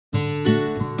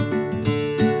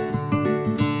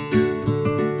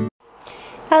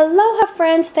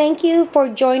friends, thank you for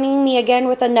joining me again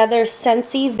with another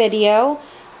Scentsy video.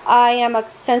 I am a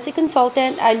Scentsy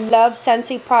consultant. I love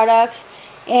Scentsy products,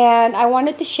 and I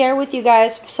wanted to share with you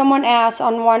guys. Someone asked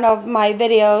on one of my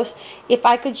videos if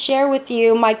I could share with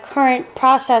you my current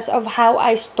process of how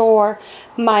I store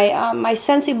my my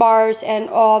Scentsy bars and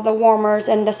all the warmers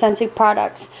and the Scentsy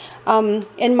products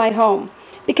in my home,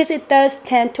 because it does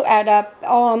tend to add up,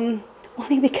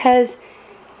 only because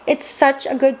it's such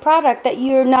a good product that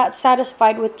you're not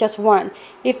satisfied with just one.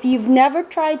 If you've never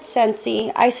tried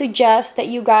Scentsy, I suggest that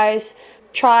you guys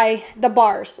try the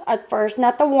bars at first,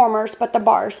 not the warmers but the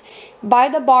bars. Buy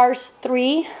the bars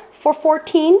 3 for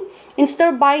 $14.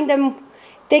 Instead of buying them,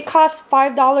 they cost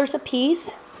 $5 a piece.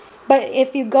 But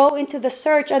if you go into the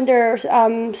search under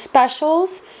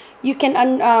specials, you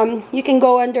can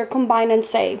go under combine and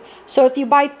save. So if you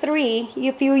buy 3,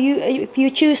 if you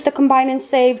choose to combine and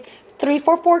save 3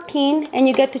 for $14, and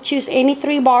you get to choose any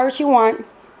 3 bars you want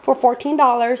for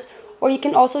 $14, or you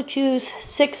can also choose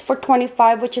 6 for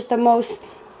 $25, which is the most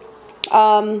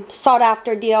sought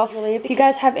after deal. If you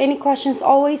guys have any questions,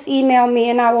 always email me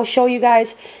and I will show you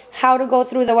guys how to go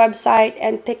through the website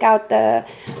and pick out the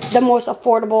most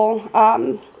affordable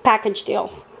package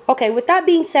deals. Okay, with that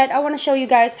being said, I want to show you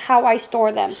guys how I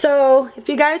store them. So if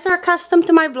you guys are accustomed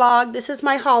to my vlog, this is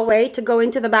my hallway to go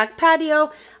into the back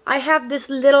patio. I have this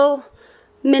little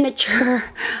miniature,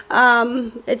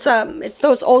 it's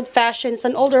those old-fashioned, it's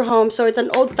an older home, so it's an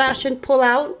old-fashioned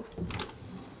pull-out,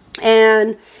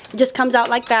 and it just comes out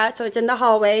like that. So it's in the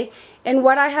hallway, and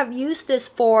what I have used this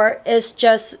for is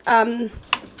just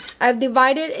I've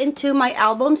divided into my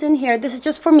albums in here. This is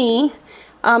just for me,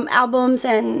 albums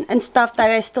and stuff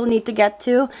that I still need to get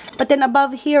to. But then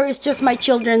above here is just my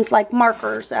children's, like,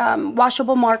 markers,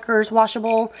 washable markers,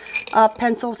 washable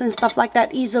pencils and stuff like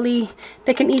that.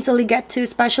 They can easily get to,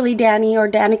 especially Danny or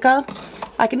Danica.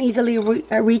 I can easily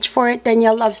reach for it.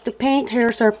 Danielle loves to paint.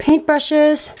 Here's her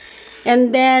paintbrushes.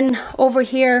 And then over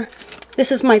here,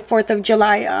 this is my 4th of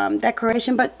July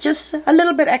decoration, but just a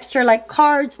little bit extra, like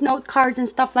cards, note cards and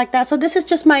stuff like that. So this is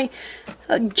just my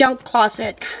junk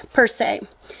closet per se.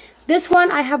 This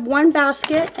one, I have one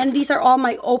basket, and these are all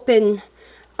my open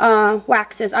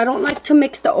waxes. I don't like to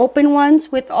mix the open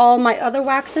ones with all my other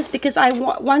waxes, because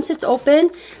once it's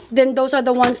open, then those are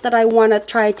the ones that I want to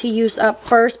try to use up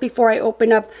first before I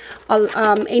open up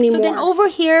any more. So then over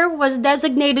here was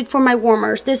designated for my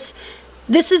warmers. This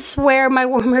is where my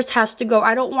warmers has to go.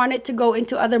 I don't want it to go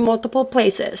into other multiple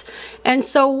places. And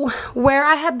so where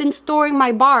I have been storing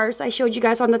my bars, I showed you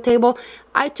guys on the table,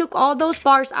 I took all those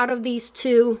bars out of these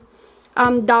two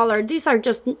these are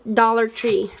just Dollar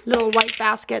Tree little white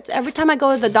baskets. Every time I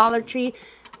go to the Dollar Tree,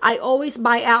 I always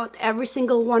buy out every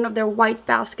single one of their white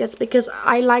baskets, because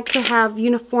I like to have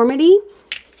uniformity.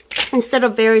 Instead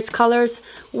of various colors,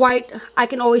 white, I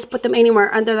can always put them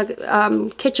anywhere, under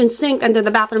the kitchen sink, under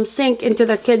the bathroom sink, into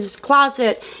the kids'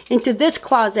 closet, into this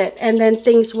closet, and then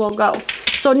things will go.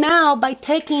 So now by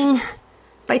taking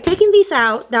these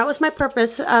out, that was my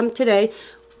purpose today,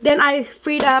 then I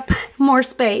freed up more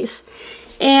space.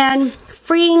 And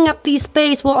freeing up these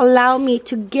space will allow me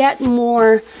to get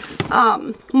more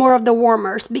of the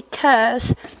warmers,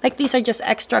 because like these are just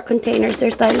extra containers.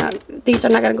 These are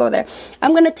not gonna go there.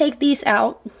 I'm gonna take these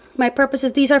out. My purpose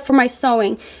is these are for my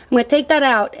sewing. I'm gonna take that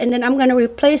out, and then I'm gonna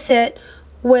replace it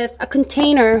with a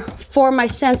container for my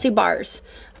Scentsy bars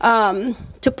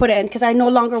to put in, because I no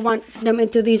longer want them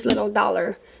into these little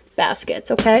dollar baskets.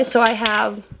 Okay, so I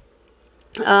have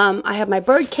my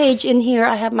bird cage in here.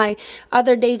 I have my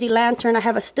other daisy lantern. I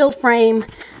have a still frame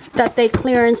that they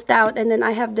clearanced out, and then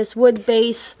I have this wood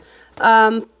base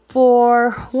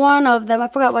for one of them. I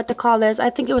forgot what to call this. I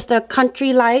think it was the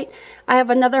Country Light. I have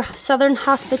another Southern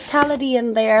Hospitality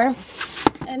in there,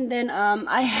 and then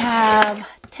I have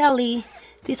Telly.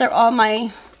 These are all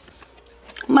my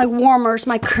warmers,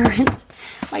 my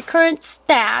current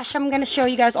stash. I'm gonna show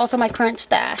you guys also my current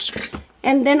stash.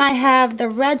 And then I have the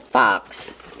Red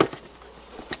Fox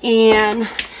and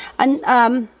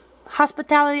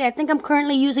Hospitality. I think I'm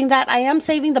currently using that. I am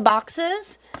saving the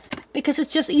boxes because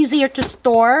it's just easier to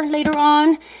store later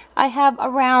on. I have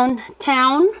Around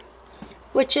Town,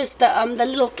 which is the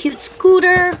little cute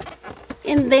scooter.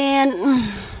 And then,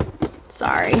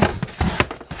 sorry.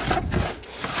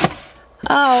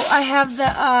 Oh, I have the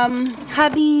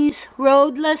hubby's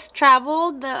Roadless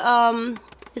Travel.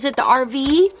 Is it the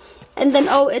RV? And then,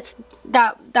 oh, it's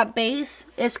that base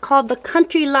is called the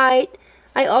Country Light.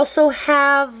 I also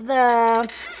have the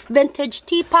vintage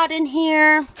teapot in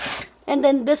here. And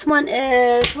then this one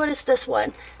is, what is this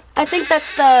one? I think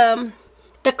that's the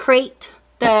crate,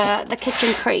 the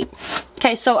kitchen crate.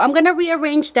 Okay, so I'm gonna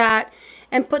rearrange that,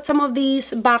 and put some of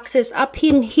these boxes up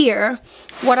in here,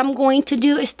 what I'm going to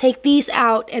do is take these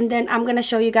out, and then I'm going to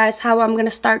show you guys how I'm going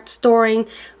to start storing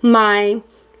my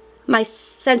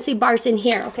Scentsy bars in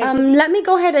here. Okay, so let me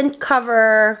go ahead and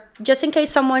cover, just in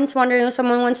case someone's wondering or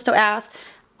someone wants to ask.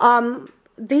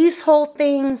 These whole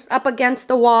things up against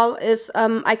the wall is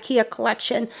IKEA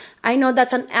collection. I know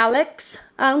that's an Alex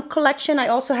collection. I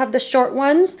also have the short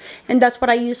ones, and that's what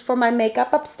I use for my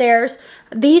makeup upstairs.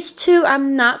 These two,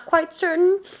 I'm not quite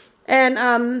certain,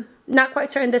 and not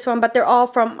quite certain this one, but they're all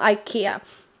from IKEA.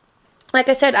 Like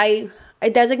I said, I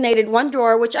designated one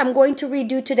drawer, which I'm going to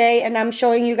redo today, and I'm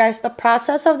showing you guys the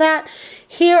process of that.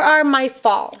 Here are my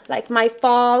fall, like my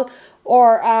fall,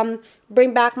 or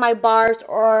bring back my bars,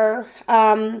 or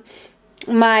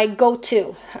my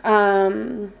go-to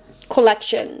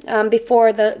collection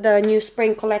before the new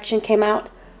spring collection came out.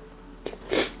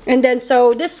 And then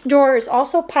so this drawer is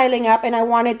also piling up, and I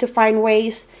wanted to find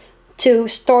ways to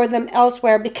store them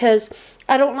elsewhere, because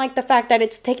I don't like the fact that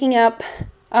it's taking up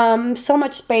so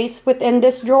much space within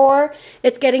this drawer.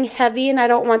 It's getting heavy, and I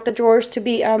don't want the drawers to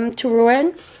be to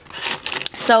ruin.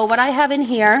 So what I have in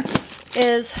here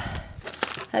is,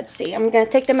 let's see, I'm gonna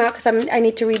take them out because I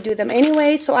need to redo them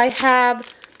anyway. So I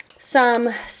have some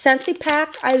Scentsy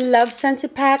pack. I love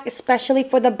Scentsy pack, especially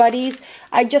for the buddies.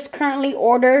 I just currently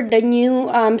ordered the new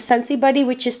Scentsy buddy,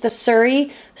 which is the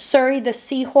Surrey the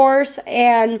seahorse,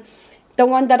 and the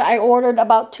one that I ordered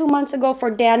about 2 months ago for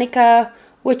Danica,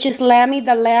 which is Lammy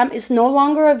the lamb, is no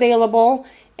longer available.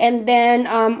 And then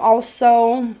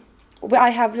also I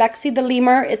have Lexi the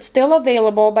lemur. It's still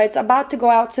available, but it's about to go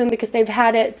out soon because they've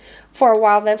had it for a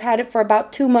while. They've had it for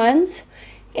about 2 months.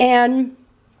 And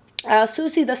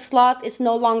Susie the sloth is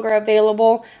no longer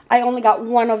available. I only got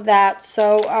one of that.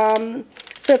 So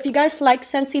so if you guys like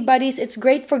Scentsy buddies, it's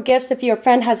great for gifts if your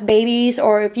friend has babies,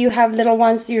 or if you have little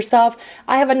ones yourself.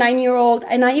 I have a 9-year-old,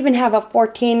 and I even have a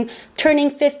 14 turning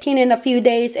 15 in a few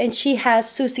days, and she has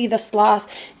Susie the sloth.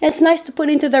 And it's nice to put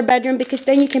into their bedroom, because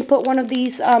then you can put one of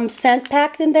these scent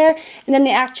packs in there, and then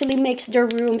it actually makes their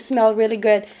room smell really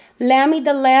good. Lammy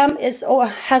the lamb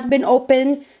has been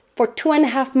open for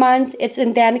 2.5 months. It's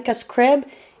in Danica's crib,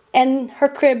 and her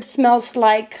crib smells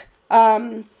like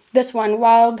this one,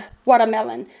 wild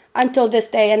watermelon, until this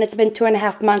day, and it's been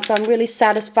 2.5 months. So I'm really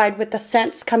satisfied with the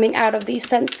scents coming out of these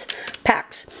scents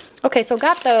packs. Okay, so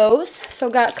got those. So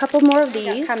got a couple more of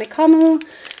these. Kamu Kamu.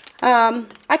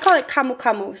 I call it Kamu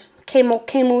Kamu.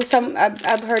 Kemu. Some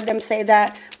I've heard them say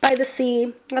that. By the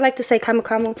sea. I like to say Kamu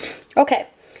Kamu. Okay.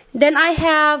 Then I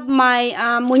have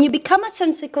my, when you become a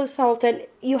Scentsy consultant,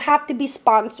 you have to be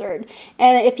sponsored.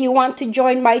 And if you want to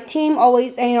join my team,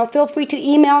 always, feel free to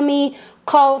email me,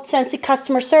 call Scentsy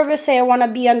customer service, say I want to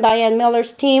be on Diane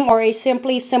Miller's team, or a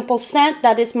Simply Simple Scent.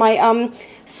 That is my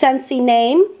Scentsy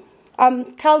name.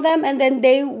 Tell them, and then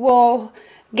they will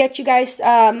get you guys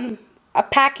a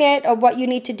packet of what you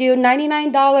need to do.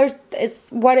 $99 is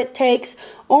what it takes,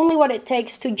 only what it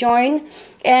takes to join.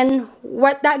 And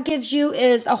what that gives you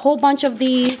is a whole bunch of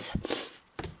these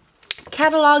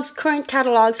catalogs, current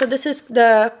catalogs. So this is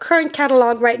the current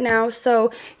catalog right now,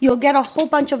 so you'll get a whole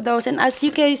bunch of those. And as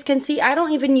you guys can see, I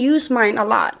don't even use mine a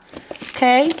lot.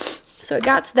 Okay, so it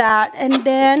got that. And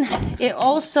then it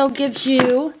also gives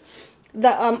you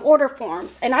the order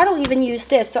forms, and I don't even use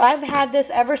this. So I've had this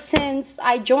ever since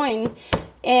I joined,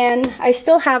 and I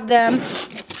still have them.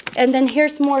 And then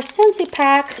here's more Scentsy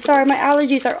pack. Sorry, my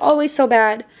allergies are always so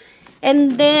bad.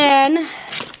 And then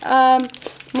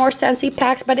more Scentsy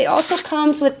packs, but it also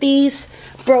comes with these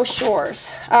brochures.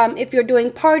 If you're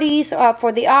doing parties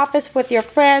for the office, with your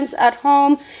friends, at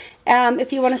home,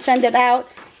 if you want to send it out,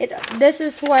 this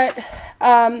is what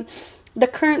the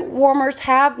current warmers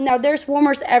have. Now there's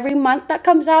warmers every month that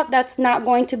comes out. That's not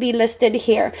going to be listed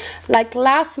here. Like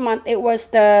last month, it was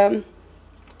the,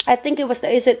 I think it was the,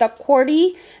 is it the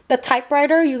QWERTY, the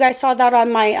typewriter? You guys saw that on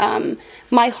my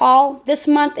my haul. This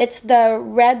month it's the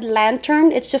red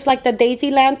lantern. It's just like the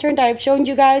daisy lantern that I've shown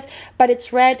you guys, but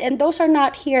it's red. And those are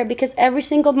not here because every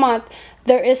single month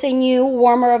there is a new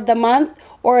warmer of the month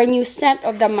or a new scent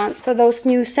of the month. So those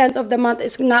new scent of the month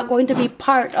is not going to be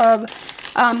part of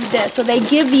this. So they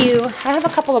give you, I have a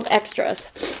couple of extras.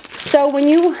 So when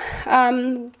you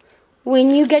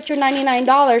get your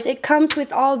 $99, it comes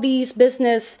with all these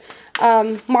business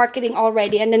marketing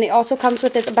already, and then it also comes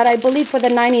with this. But I believe for the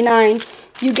 $99,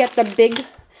 you get the big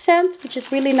scent, which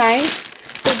is really nice.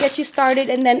 So it gets you started,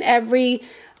 and then every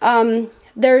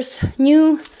there's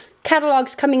new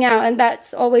catalogs coming out, and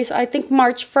that's always, I think,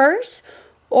 March 1st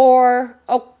or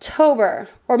October,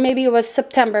 or maybe it was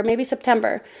September, maybe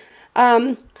September.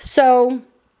 So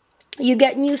you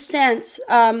get new scents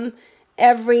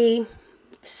every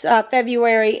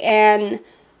February and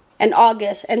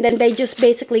August, and then they just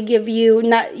basically give you,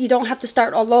 not, you don't have to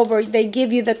start all over. They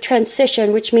give you the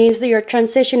transition, which means that you're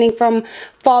transitioning from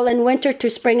fall and winter to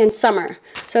spring and summer.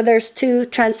 So there's 2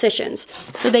 transitions.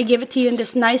 So they give it to you in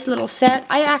this nice little set.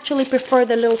 I actually prefer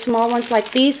the little small ones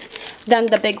like these than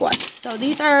the big ones. So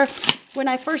these are, when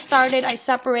I first started, I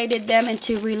separated them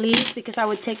into release because I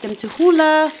would take them to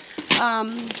hula.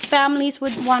 Families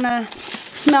would want to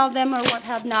smell them or what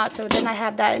have not. So then I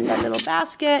have that in that little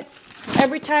basket.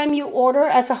 Every time you order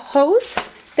as a host,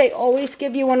 they always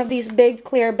give you one of these big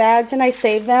clear bags, and I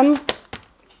save them.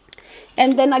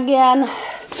 And then again,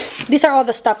 these are all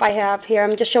the stuff I have here.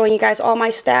 I'm just showing you guys all my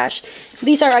stash.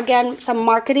 These are again some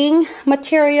marketing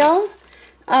material,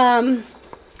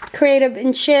 creative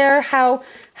and share, how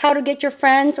to get your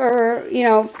friends or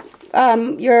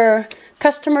your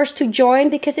customers to join,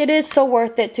 because it is so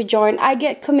worth it to join. I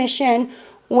get commission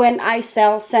when I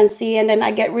sell Scentsy, and then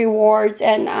I get rewards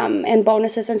and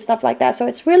bonuses and stuff like that. So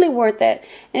it's really worth it.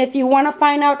 And if you want to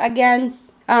find out, again,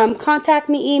 contact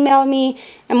me, email me.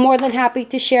 I'm more than happy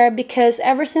to share, because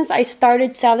ever since I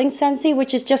started selling Scentsy,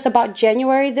 which is just about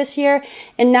January this year,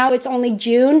 and now it's only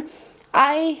June,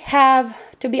 I have,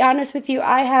 to be honest with you,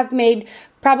 I have made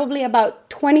probably about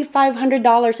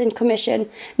 $2,500 in commission.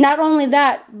 Not only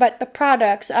that, but the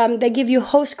products, they give you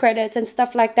host credits and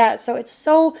stuff like that. So it's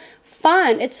so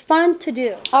fun. It's fun to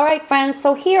do. All right, friends,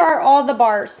 so here are all the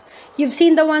bars. You've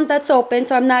seen the one that's open,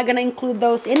 so I'm not going to include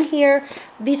those in here.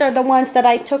 These are the ones that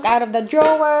I took out of the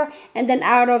drawer and then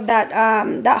out of that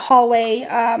that hallway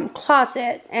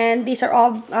closet, and these are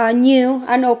all new,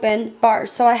 unopened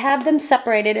bars. So I have them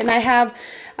separated, and I have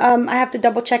to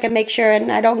double check and make sure,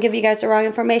 and I don't give you guys the wrong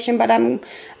information, but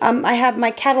I have my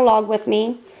catalog with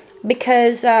me,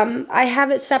 because I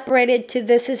have it separated to,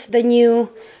 this is the new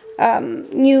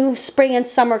spring and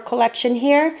summer collection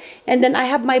here, and then I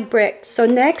have my bricks. So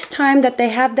next time that they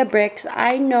have the bricks,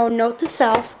 I know, note to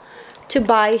self, to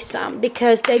buy some,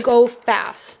 because they go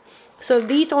fast. So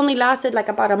these only lasted like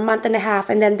about a month and a half,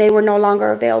 and then they were no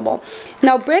longer available.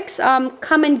 Now bricks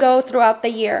come and go throughout the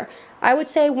year. I would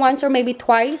say once or maybe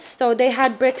twice. So they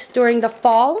had bricks during the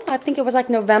fall. I think it was like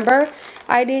November.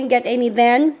 I didn't get any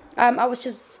then. I was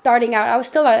just starting out. I was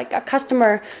still like a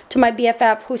customer to my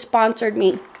BFF who sponsored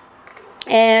me.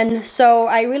 And so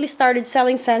I really started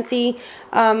selling Scentsy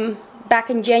back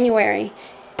in January.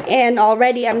 And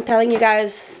already I'm telling you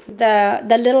guys, the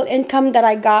little income that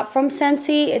I got from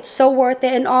Scentsy, it's so worth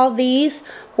it. And all these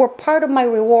were part of my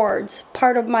rewards,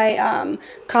 part of my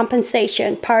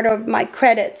compensation, part of my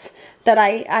credits that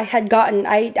I had gotten.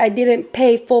 I didn't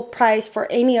pay full price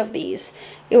for any of these.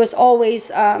 It was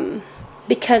always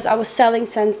because I was selling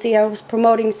Scentsy, I was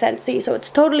promoting Scentsy, so it's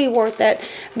totally worth it.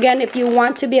 Again, if you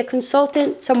want to be a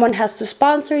consultant, someone has to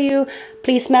sponsor you,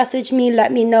 please message me,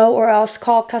 let me know, or else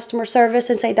call customer service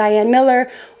and say, Diane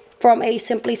Miller from A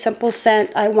Simply Simple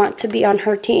Scent, I want to be on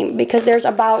her team. Because there's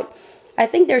about, I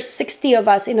think there's 60 of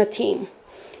us in a team.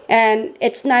 And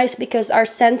it's nice because our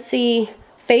Scentsy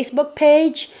Facebook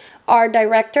page, our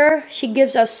director, she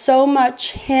gives us so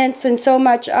much hints and so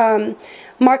much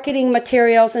marketing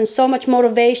materials and so much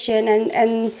motivation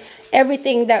and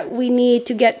everything that we need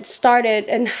to get started,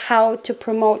 and how to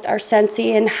promote our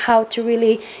Scentsy and how to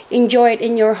really enjoy it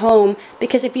in your home.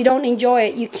 Because if you don't enjoy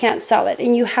it, you can't sell it,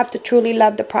 and you have to truly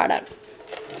love the product.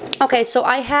 Okay, so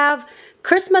I have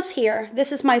Christmas here.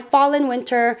 This is my fall and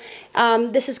winter.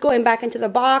 This is going back into the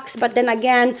box, but then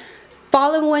again,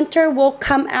 fall and winter will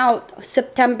come out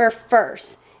September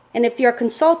 1st. And if you're a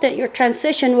consultant, your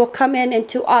transition will come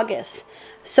into August.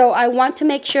 So I want to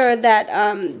make sure that,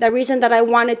 the reason that I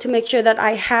wanted to make sure that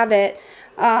I have it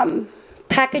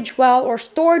packaged well or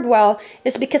stored well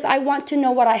is because I want to know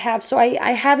what I have. So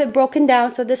I have it broken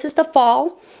down. So this is the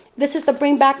fall. This is the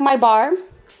Bring Back My Bar.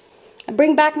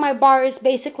 Bring Back My Bar is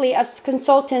basically, as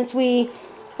consultants, we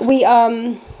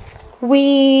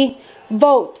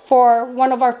vote for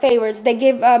one of our favorites. They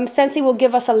give, Scentsy will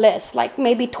give us a list, like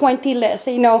maybe 20 lists,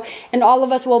 you know, and all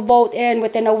of us will vote in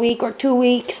within a week or 2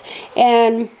 weeks.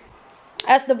 And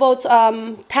as the votes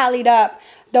tallied up,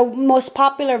 the most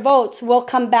popular votes will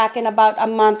come back in about a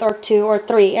month or 2 or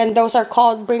 3, and those are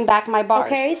called Bring Back My Bars.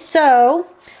 Okay, so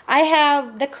I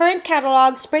have the current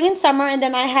catalog, spring and summer, and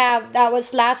then I have, that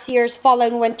was last year's fall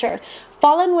and winter.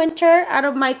 Fall and winter, out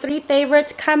of my 3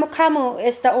 favorites, Kamu Kamu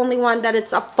is the only one that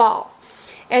it's a fall.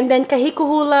 And then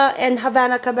Kahikuhula and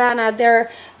Havana Cabana,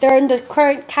 they're in the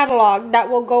current catalog that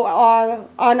will go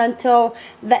on until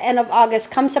the end of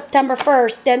August. Come September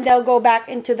 1st, then they'll go back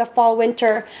into the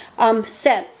fall-winter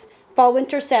scents,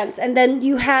 fall-winter scents. And then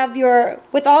you have your,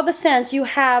 with all the scents, you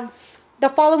have the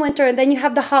fall and winter, and then you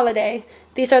have the holiday.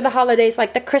 These are the holidays,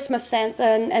 like the Christmas scents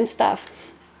and stuff.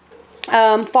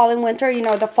 Fall and winter, you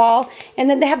know, the fall. And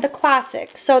then they have the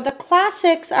classics. So the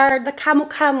classics are the Camu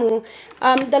Camu,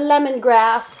 the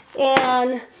lemongrass,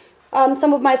 and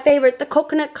some of my favorite, the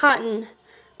coconut cotton.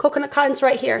 Coconut cotton's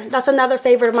right here. That's another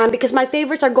favorite of mine, because my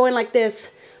favorites are going like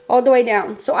this all the way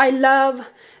down. So I love,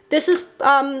 this is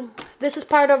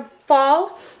part of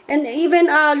fall. And even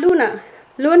Luna.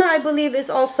 Luna, I believe, is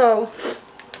also,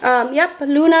 yep,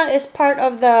 Luna is part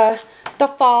of the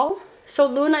fall. So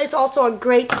Luna is also a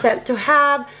great scent to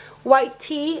have. White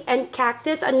tea and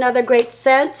cactus, another great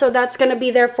scent. So that's going to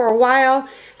be there for a while.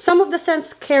 Some of the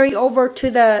scents carry over to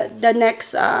the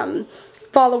next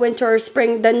fall, winter, or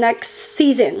spring, the next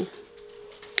season.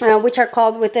 Which are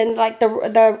called within, like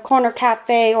the Corner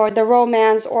Cafe or the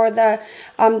Romance or the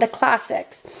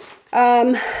classics.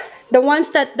 The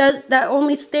ones that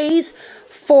only stays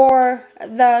for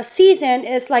the season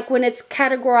is like when it's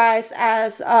categorized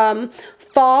as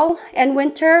fall and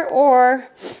winter, or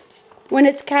when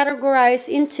it's categorized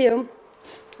into,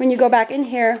 when you go back in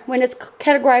here, when it's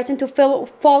categorized into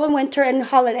fall and winter and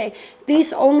holiday.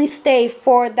 These only stay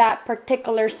for that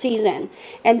particular season.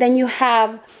 And then you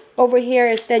have over here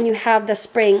is, then you have the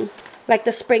spring, like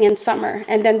the spring and summer.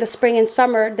 And then the spring and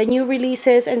summer, the new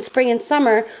releases and spring and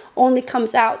summer only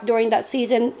comes out during that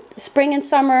season. Spring and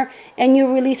summer and new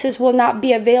releases will not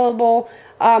be available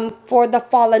for the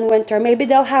fall and winter. Maybe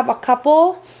they'll have a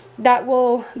couple that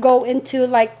will go into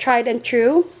like tried and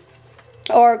true,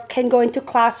 or can go into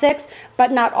classics,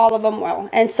 but not all of them will.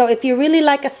 And so if you really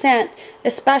like a scent,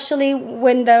 especially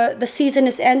when the season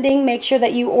is ending, make sure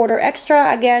that you order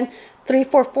extra. Again, 3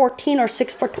 for $14 or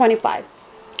 6 for $25.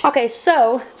 Okay,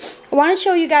 so I want to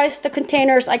show you guys the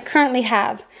containers I currently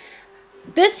have.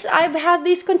 I've had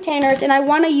these containers, and I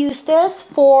want to use this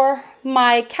for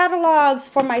my catalogs,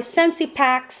 for my Scentsy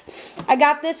packs. I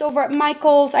got this over at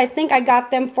Michael's. I think I got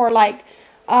them for like,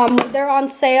 they're on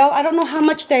sale. I don't know how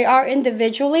much they are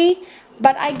individually,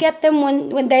 but I get them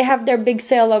when they have their big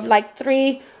sale of like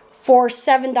 3 for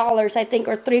 $7, I think,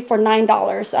 or 3 for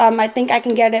 $9. I think I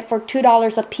can get it for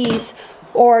 $2 a piece,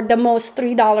 or the most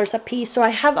 $3 a piece. So I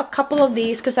have a couple of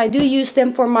these because I do use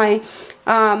them for my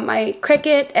my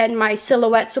Cricut and my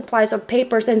silhouette supplies of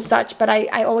papers and such, but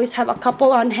I always have a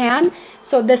couple on hand.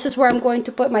 So this is where I'm going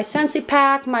to put my Scentsy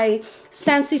pack, my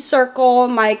Scentsy circle,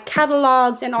 my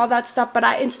catalogs, and all that stuff. But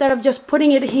instead of just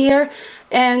putting it here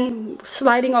and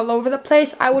sliding all over the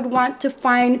place, I would want to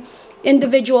find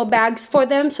individual bags for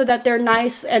them so that they're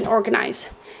nice and organized.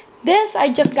 This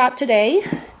I just got today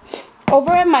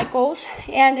over at Michael's,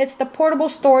 and it's the portable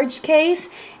storage case.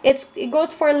 It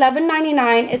goes for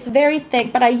 $11.99. It's very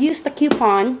thick, but I used the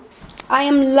coupon. I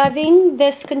am loving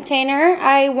this container.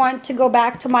 I want to go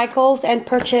back to Michael's and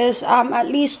purchase at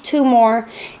least 2 more.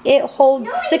 It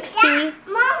holds 60. Mommy,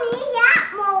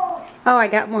 that more. Oh, I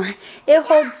got more. It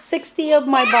holds 60 of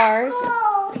my bars.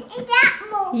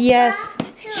 Yes,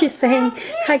 she's saying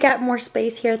I got more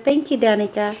space here. Thank you,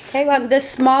 Danica. Okay, on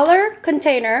this smaller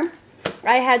container,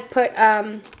 I had put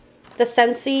the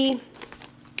Scentsy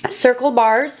circle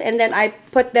bars, and then I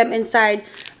put them inside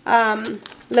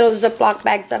little Ziploc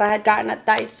bags that I had gotten at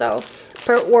Daiso.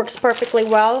 Works perfectly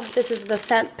well. This is the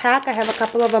scent pack. I have a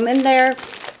couple of them in there.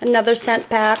 Another scent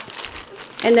pack.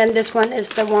 And then this one is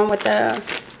the one with the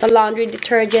laundry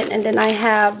detergent. And then I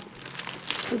have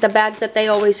the bags that they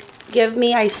always give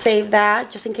me. I save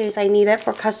that just in case I need it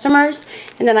for customers.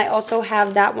 And then I also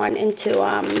have that one into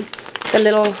the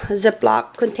little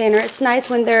Ziploc container. It's nice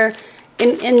when they're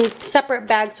in separate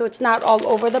bags, so it's not all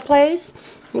over the place.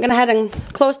 I'm gonna head and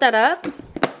close that up.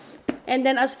 And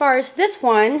then as far as this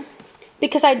one,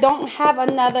 because I don't have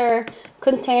another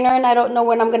container and I don't know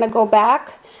when I'm gonna go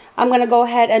back, I'm gonna go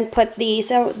ahead and put these.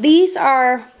 So these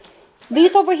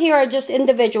over here are just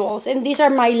individuals, and these are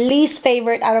my least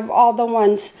favorite out of all the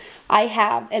ones I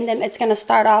have. And then it's gonna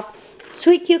start off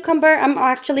sweet cucumber. I'm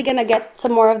actually gonna get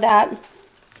some more of that.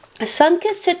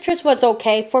 Sunkissed citrus was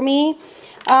okay for me.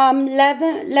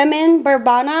 Lemon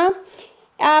verbena.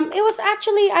 It was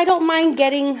actually, I don't mind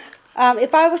getting,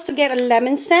 if I was to get a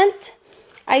lemon scent,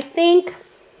 I think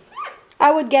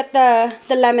I would get the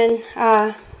lemon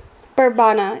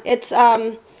verbena. It's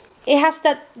it has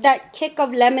that kick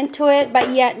of lemon to it, but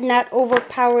yet not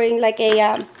overpowering like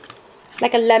a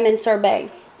lemon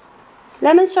sorbet.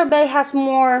 Lemon sorbet has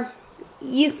more.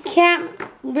 You can't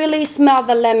really smell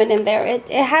the lemon in there. It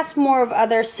has more of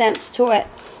other scents to it.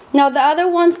 Now the other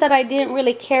ones that I didn't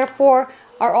really care for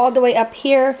are all the way up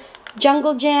here.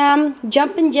 Jungle Jam,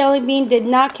 Jumpin' Jelly Bean, did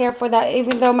not care for that,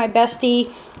 even though my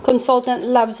bestie consultant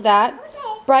loves that.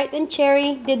 Bright and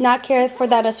Cherry, did not care for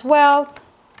that as well.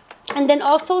 And then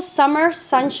also Summer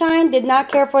Sunshine. Did not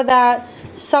care for that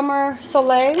Summer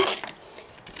Soleil.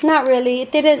 Not really.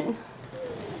 It didn't.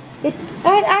 It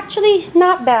actually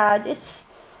not bad.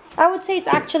 I would say it's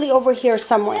actually over here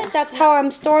somewhere. That's how I'm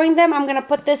storing them. I'm gonna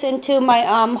put this into my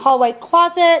hallway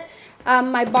closet.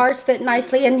 My bars fit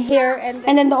nicely in here,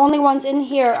 and then the only ones in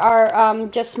here are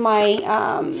just my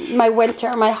my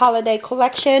winter, my holiday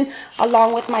collection,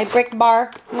 along with my brick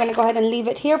bar. I'm gonna go ahead and leave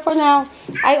it here for now.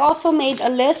 I also made a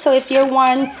list, so if you're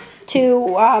one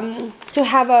to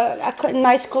have a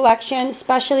nice collection,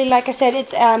 especially like I said,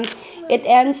 it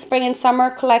ends, spring and summer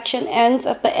collection ends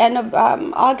at the end of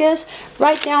August.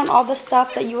 Write down all the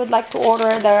stuff that you would like to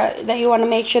order that you want to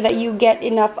make sure that you get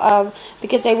enough of,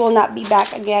 because they will not be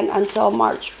back again until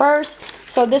March 1st.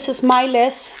 So this is my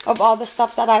list of all the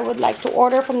stuff that I would like to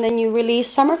order from the new release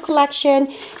summer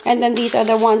collection, and then these are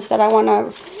the ones that I want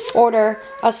to order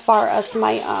as far as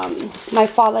my my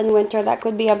fall and winter that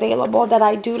could be available that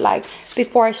I do like.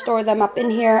 Before I store them up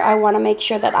in here, I want to make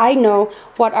sure that I know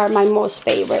what are my most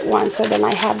favorite ones, so then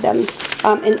I have them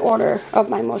in order of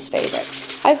my most favorite.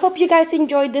 I hope you guys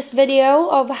enjoyed this video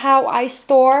of how I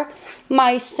store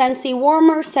my Scentsy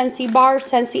warmer, Scentsy bars,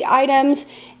 Scentsy items,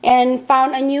 and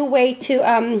found a new way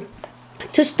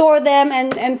to store them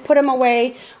and put them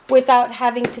away without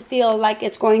having to feel like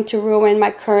it's going to ruin my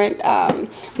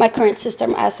current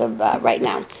system as of right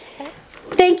now.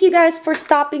 Thank you guys for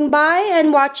stopping by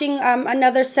and watching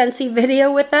another Scentsy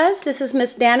video with us. This is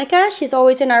Miss Danica. She's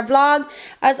always in our vlog.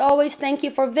 As always, thank you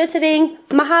for visiting.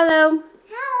 Mahalo.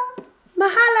 Hello.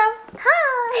 Mahalo.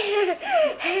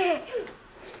 Hi.